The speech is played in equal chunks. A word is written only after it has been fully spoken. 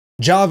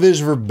Java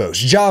is verbose,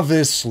 Java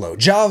is slow,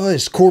 Java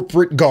is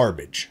corporate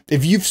garbage.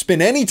 If you've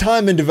spent any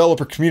time in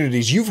developer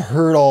communities, you've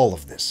heard all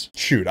of this.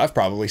 Shoot, I've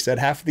probably said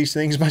half of these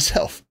things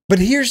myself. But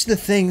here's the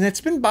thing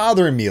that's been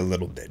bothering me a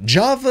little bit.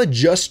 Java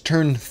just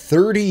turned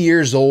 30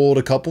 years old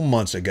a couple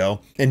months ago,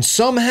 and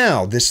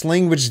somehow this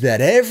language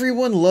that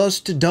everyone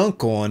loves to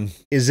dunk on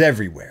is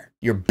everywhere.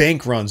 Your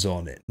bank runs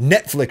on it,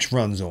 Netflix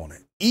runs on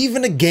it.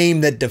 Even a game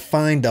that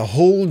defined a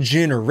whole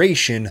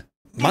generation,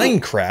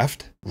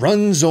 Minecraft,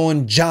 runs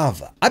on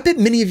Java. I bet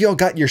many of y'all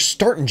got your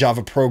start in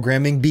Java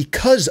programming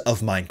because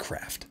of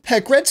Minecraft.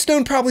 Heck,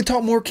 Redstone probably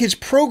taught more kids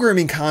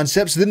programming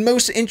concepts than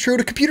most intro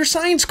to computer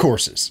science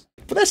courses.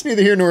 But that's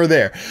neither here nor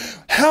there.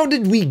 How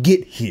did we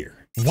get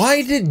here?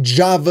 Why did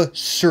Java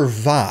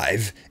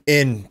survive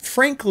and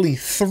frankly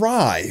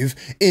thrive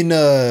in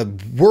a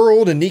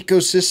world and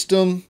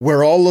ecosystem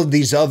where all of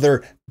these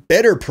other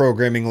better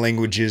programming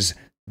languages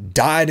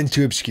died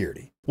into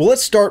obscurity? Well,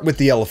 let's start with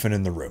the elephant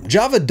in the room.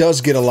 Java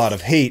does get a lot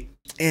of hate,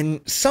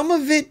 and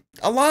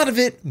a lot of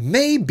it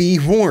may be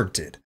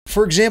warranted.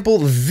 For example,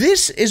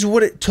 this is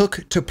what it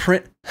took to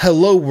print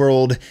Hello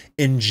World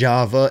in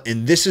Java,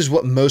 and this is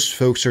what most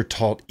folks are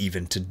taught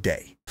even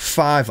today.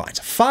 5 lines.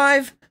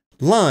 5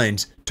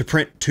 lines to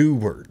print 2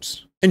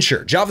 words. And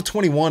sure, Java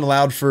 21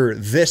 allowed for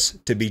this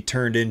to be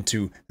turned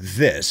into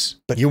this,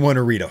 but you want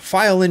to read a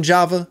file in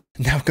Java?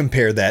 Now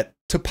compare that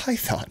to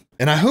Python.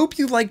 And I hope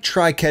you like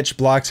try-catch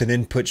blocks and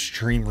input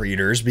stream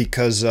readers,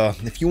 because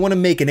if you want to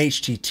make an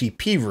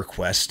HTTP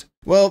request,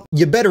 well,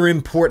 you better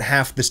import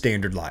half the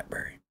standard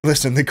library.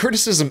 Listen, the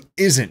criticism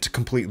isn't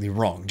completely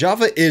wrong.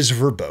 Java is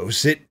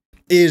verbose. It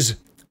is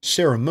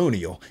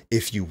ceremonial,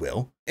 if you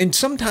will. And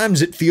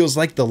sometimes it feels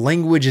like the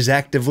language is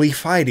actively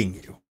fighting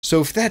you.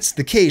 So if that's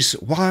the case,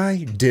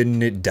 why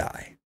didn't it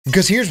die?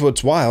 Because here's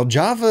what's wild.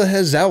 Java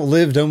has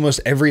outlived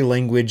almost every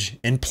language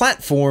and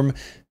platform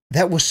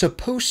that was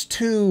supposed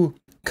to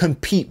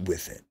compete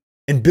with it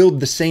and build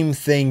the same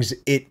things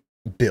it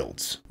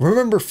builds.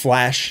 Remember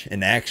Flash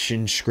and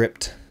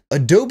ActionScript?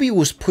 Adobe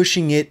was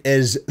pushing it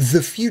as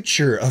the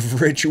future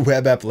of rich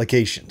web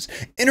applications,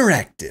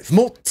 interactive,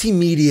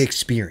 multimedia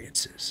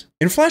experiences.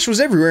 And Flash was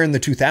everywhere in the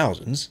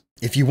 2000s.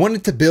 If you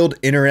wanted to build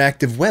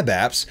interactive web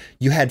apps,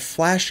 you had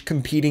Flash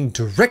competing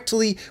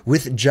directly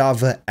with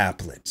Java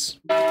applets.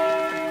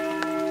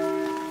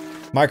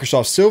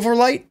 Microsoft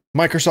Silverlight,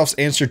 Microsoft's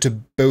answer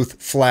to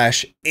both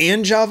Flash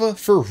and Java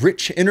for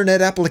rich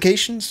internet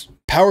applications,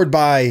 powered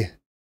by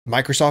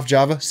Microsoft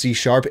Java, C#,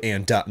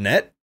 and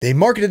 .NET. They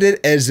marketed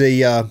it as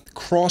a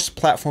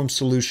cross-platform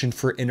solution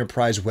for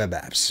enterprise web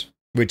apps,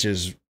 which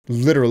is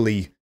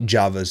literally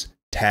Java's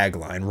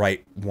tagline,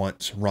 write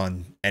once,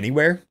 run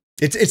anywhere.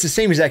 It's the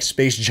same exact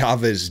space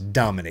Java is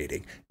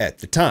dominating at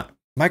the time.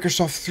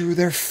 Microsoft threw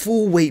their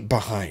full weight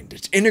behind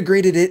it,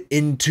 integrated it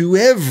into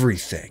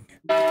everything.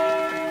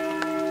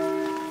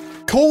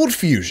 Cold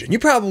Fusion, you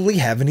probably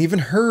haven't even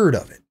heard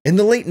of it. In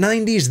the late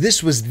 90s,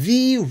 this was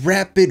the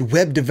rapid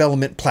web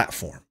development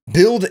platform.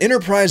 Build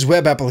enterprise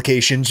web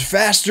applications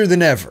faster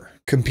than ever,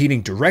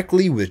 competing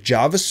directly with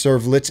Java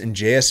servlets and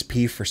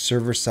JSP for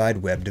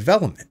server-side web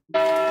development.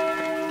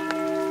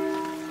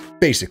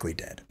 Basically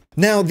dead.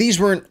 Now, these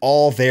weren't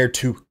all there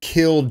to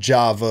kill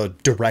Java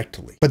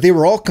directly, but they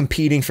were all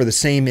competing for the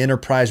same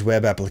enterprise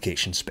web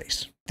application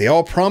space. They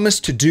all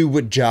promised to do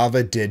what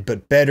Java did,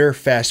 but better,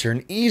 faster,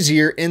 and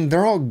easier, and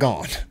they're all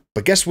gone.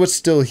 But guess what's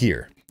still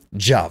here?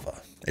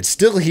 Java. It's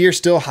still here,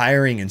 still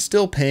hiring, and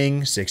still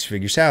paying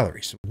 6-figure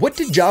salaries. What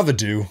did Java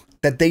do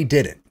that they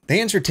didn't? The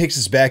answer takes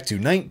us back to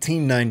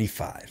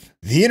 1995.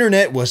 The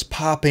internet was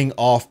popping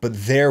off,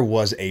 but there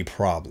was a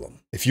problem.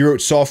 If you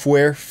wrote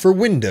software for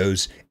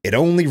Windows, it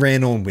only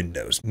ran on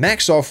Windows.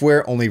 Mac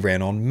software only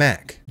ran on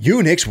Mac.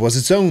 Unix was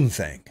its own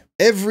thing.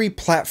 Every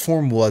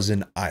platform was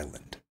an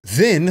island.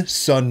 Then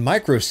Sun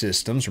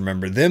Microsystems,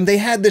 remember them? They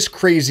had this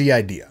crazy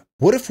idea.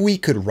 What if we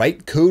could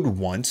write code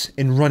once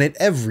and run it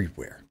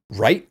everywhere?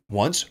 Write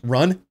once,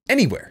 run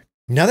anywhere.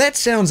 Now that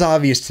sounds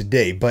obvious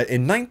today, but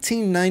in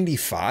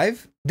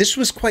 1995, this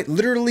was quite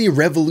literally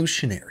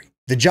revolutionary.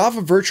 The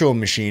Java virtual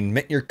machine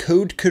meant your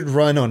code could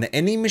run on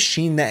any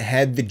machine that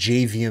had the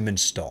JVM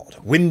installed.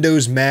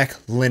 Windows, Mac,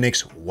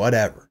 Linux,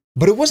 whatever.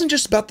 But it wasn't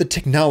just about the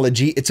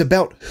technology, it's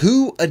about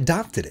who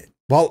adopted it.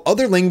 While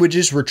other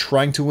languages were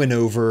trying to win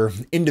over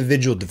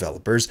individual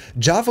developers,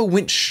 Java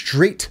went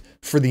straight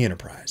for the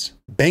enterprise.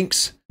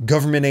 Banks,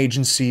 government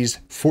agencies,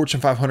 Fortune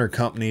 500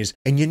 companies,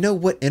 and you know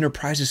what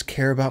enterprises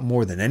care about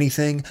more than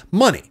anything?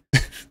 Money.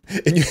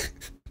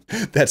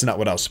 That's not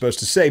what I was supposed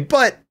to say,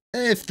 but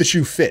if the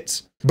shoe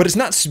fits. But it's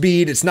not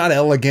speed, it's not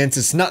elegance,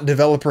 it's not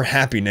developer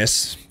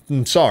happiness.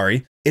 I'm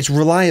sorry. It's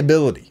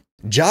reliability.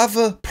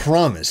 Java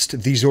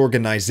promised these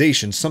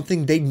organizations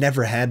something they'd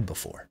never had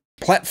before.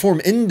 Platform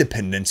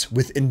independence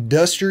with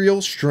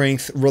industrial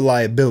strength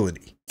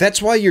reliability.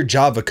 That's why your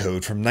Java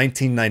code from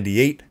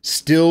 1998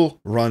 still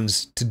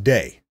runs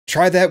today.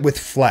 Try that with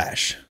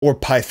Flash, or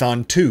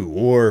Python 2,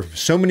 or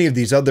so many of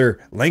these other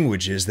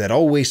languages that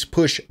always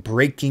push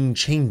breaking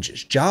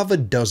changes. Java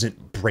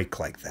doesn't break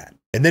like that.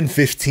 And then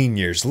 15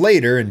 years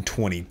later, in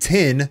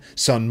 2010,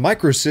 Sun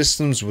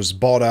Microsystems was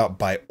bought out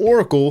by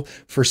Oracle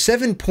for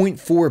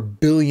 $7.4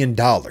 billion,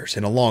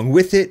 and along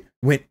with it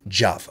went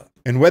Java.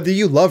 And whether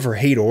you love or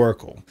hate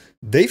Oracle,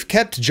 they've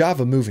kept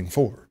Java moving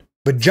forward.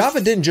 But Java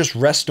didn't just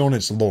rest on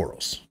its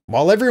laurels.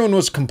 While everyone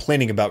was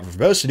complaining about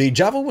verbosity,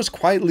 Java was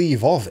quietly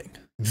evolving.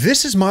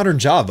 This is modern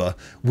Java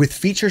with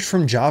features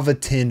from Java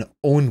 10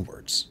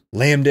 onwards.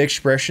 Lambda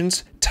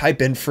expressions,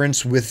 type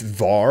inference with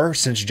var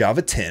since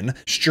Java 10,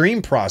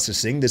 stream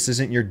processing, this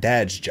isn't your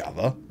dad's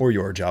Java, or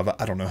your Java,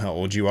 I don't know how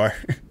old you are,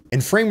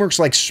 and frameworks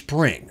like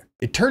Spring.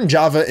 It turned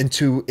Java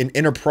into an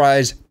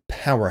enterprise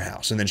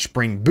powerhouse, and then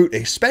Spring Boot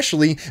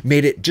especially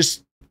made it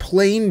just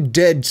plain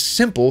dead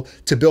simple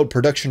to build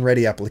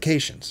production-ready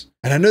applications.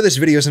 And I know this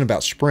video isn't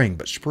about Spring,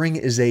 but Spring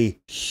is a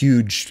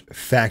huge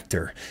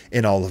factor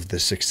in all of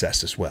this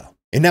success as well.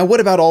 And now what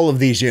about all of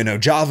these,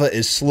 Java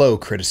is slow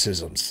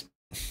criticisms?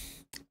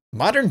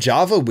 Modern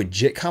Java with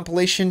JIT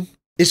compilation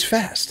is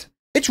fast.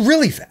 It's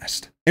really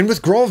fast. And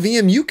with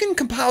GraalVM, you can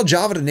compile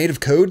Java to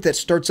native code that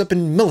starts up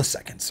in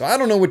milliseconds. So I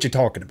don't know what you're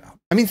talking about.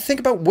 I mean, think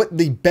about what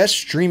the best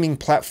streaming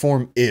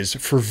platform is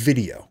for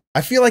video. I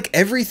feel like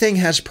everything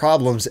has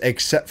problems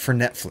except for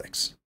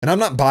Netflix. And I'm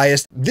not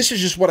biased, this is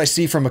just what I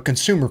see from a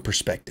consumer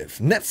perspective.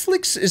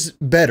 Netflix is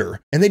better,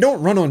 and they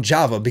don't run on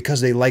Java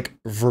because they like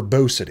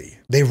verbosity.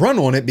 They run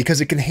on it because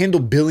it can handle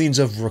billions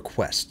of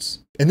requests.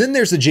 And then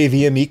there's the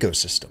JVM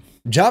ecosystem.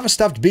 Java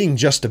stopped being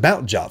just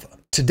about Java.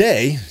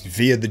 Today,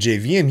 via the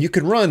JVM, you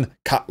can run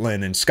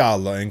Kotlin and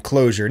Scala and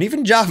Clojure and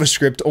even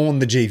JavaScript on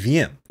the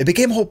JVM. It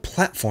became a whole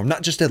platform,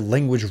 not just a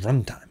language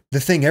runtime. The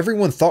thing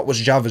everyone thought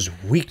was Java's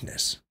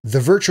weakness. The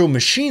virtual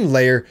machine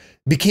layer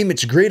became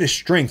its greatest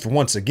strength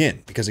once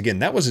again, because again,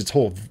 that was its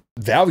whole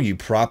value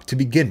prop to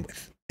begin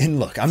with. And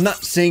look, I'm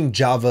not saying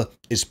Java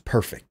is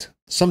perfect.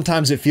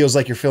 Sometimes it feels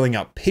like you're filling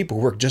out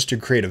paperwork just to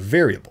create a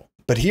variable.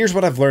 But here's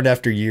what I've learned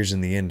after years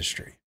in the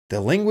industry. The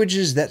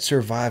languages that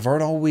survive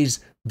aren't always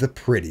the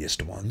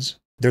prettiest ones.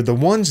 They're the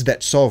ones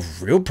that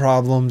solve real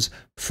problems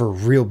for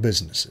real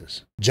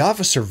businesses.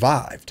 Java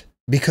survived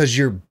because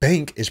your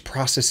bank is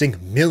processing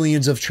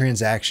millions of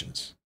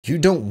transactions. You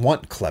don't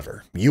want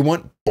clever. You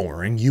want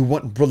boring. You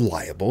want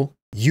reliable.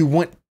 You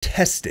want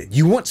tested.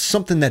 You want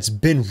something that's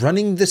been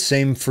running the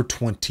same for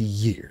 20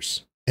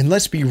 years. And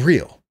let's be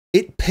real.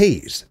 It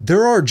pays.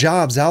 There are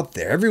jobs out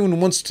there. Everyone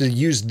wants to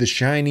use the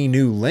shiny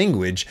new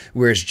language,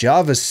 whereas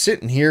Java's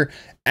sitting here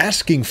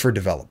asking for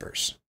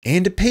developers.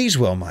 And it pays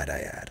well, might I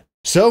add.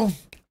 So,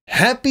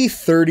 happy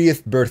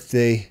 30th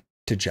birthday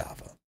to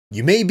Java.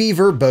 You may be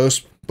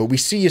verbose, but we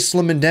see you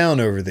slimming down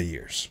over the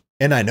years.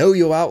 And I know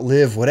you'll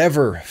outlive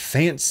whatever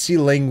fancy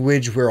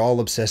language we're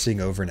all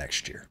obsessing over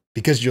next year,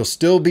 because you'll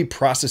still be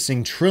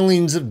processing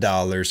trillions of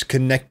dollars,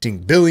 connecting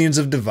billions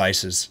of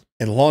devices,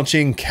 and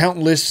launching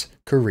countless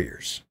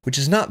careers, which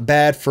is not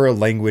bad for a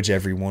language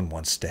everyone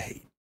wants to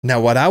hate.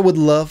 Now, what I would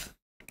love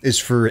is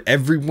for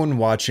everyone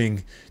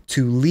watching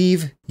to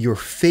leave your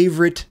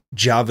favorite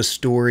Java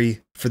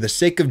story for the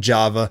sake of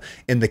Java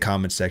in the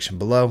comment section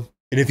below.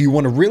 And if you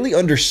want to really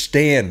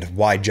understand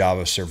why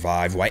Java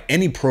survived, why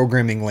any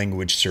programming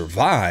language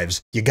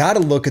survives, you got to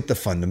look at the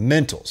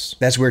fundamentals.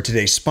 That's where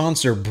today's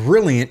sponsor,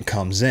 Brilliant,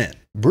 comes in.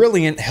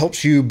 Brilliant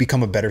helps you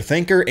become a better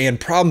thinker and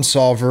problem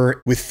solver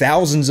with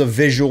thousands of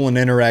visual and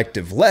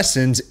interactive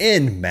lessons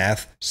in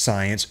math,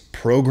 science,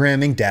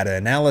 programming, data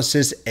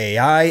analysis,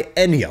 AI,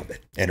 any of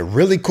it. And a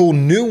really cool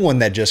new one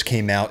that just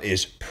came out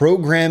is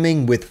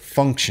programming with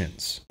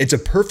functions. It's a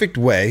perfect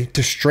way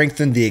to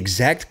strengthen the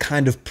exact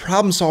kind of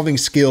problem-solving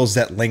skills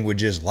that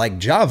languages like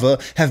Java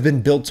have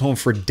been built on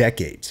for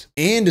decades.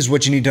 And is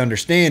what you need to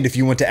understand if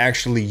you want to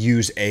actually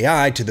use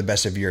AI to the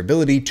best of your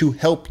ability to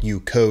help you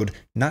code,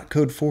 not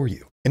code for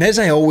you. And as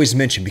I always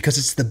mention, because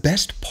it's the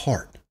best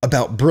part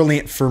about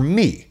Brilliant for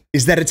me,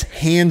 is that it's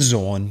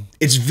hands-on,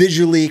 it's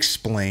visually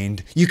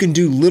explained, you can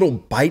do little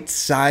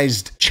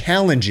bite-sized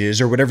challenges,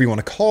 or whatever you want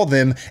to call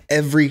them,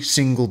 every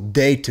single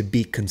day to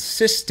be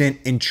consistent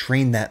and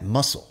train that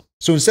muscle.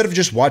 So instead of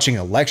just watching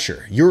a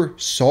lecture, you're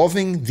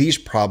solving these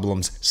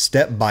problems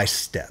step by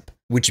step,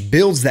 which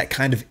builds that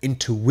kind of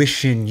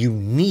intuition you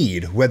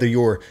need, whether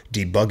you're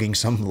debugging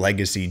some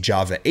legacy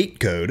Java 8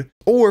 code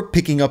or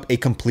picking up a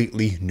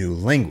completely new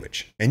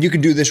language. And you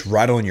can do this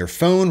right on your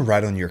phone,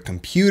 right on your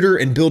computer,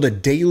 and build a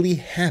daily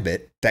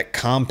habit that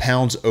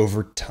compounds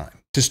over time.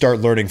 To start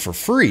learning for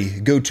free,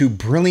 go to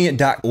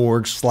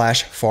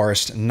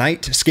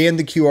brilliant.org/forestnight, scan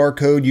the QR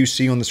code you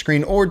see on the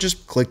screen, or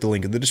just click the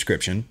link in the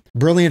description.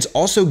 Brilliant's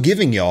also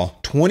giving y'all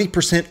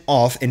 20%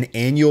 off an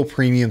annual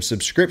premium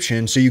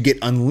subscription, so you get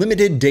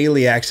unlimited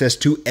daily access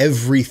to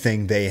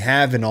everything they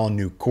have in all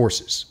new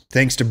courses.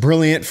 Thanks to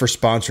Brilliant for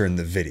sponsoring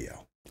the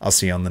video. I'll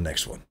see you on the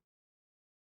next one.